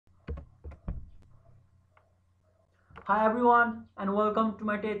Hi everyone and welcome to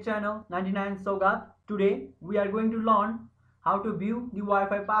my tech channel 99 Sogat. Today we are going to learn how to view the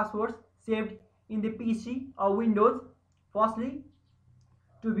Wi-Fi passwords saved in the PC or Windows. Firstly,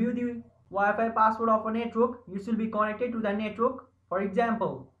 to view the Wi-Fi password of a network, you should be connected to the network. For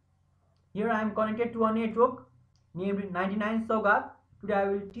example, here I am connected to a network named 99 Sogat. Today I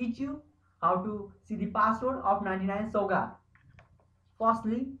will teach you how to see the password of 99 Sogat.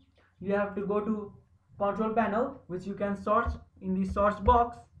 Firstly, you have to go to control panel, which you can search in the search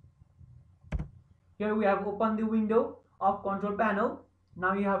box. Here we have opened the window of control panel.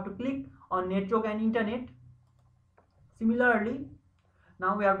 Now you have to click on network and internet. Similarly,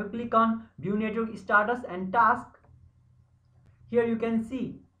 now we have to click on view network status and task. Here you can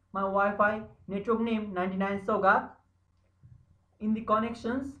see my Wi-Fi network name 99 Sogat. In the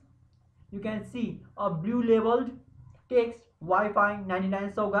connections, you can see a blue labeled text Wi-Fi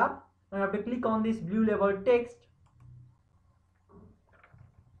 99 Sogat. Now you have to click on this blue labeled text.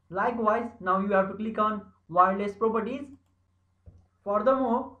 Likewise, now you have to click on wireless properties.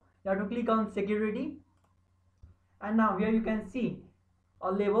 Furthermore, you have to click on security. And now here you can see a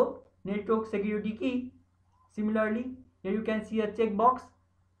label network security key. Similarly, here you can see a checkbox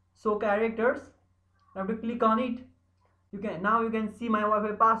show characters. You have to click on it. Now you can see my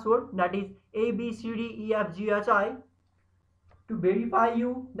Wi-Fi password, that is ABCDEFGHI. To verify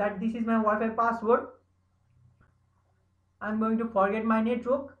you that this is my Wi-Fi password, I am going to forget my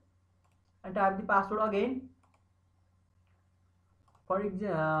network and type the password again.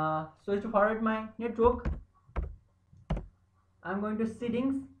 So to forget my network, I am going to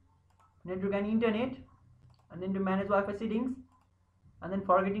settings, network and internet, and then to manage Wi-Fi settings, and then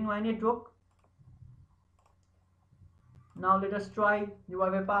forgetting my network. Now let us try the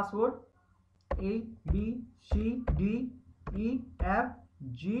Wi-Fi password. ABCDEFGHI.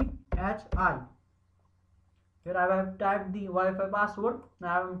 Here I have typed the Wi-Fi password. Now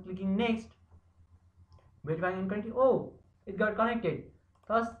I am clicking next, verifying and connecting. Oh, it got connected.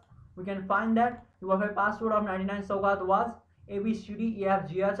 Thus, we can find that the Wi-Fi password of 99 Sogat was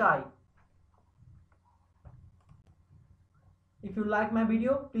ABCDEFGHI. If you like my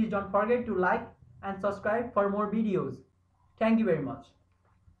video, please don't forget to like and subscribe for more videos. Thank you very much.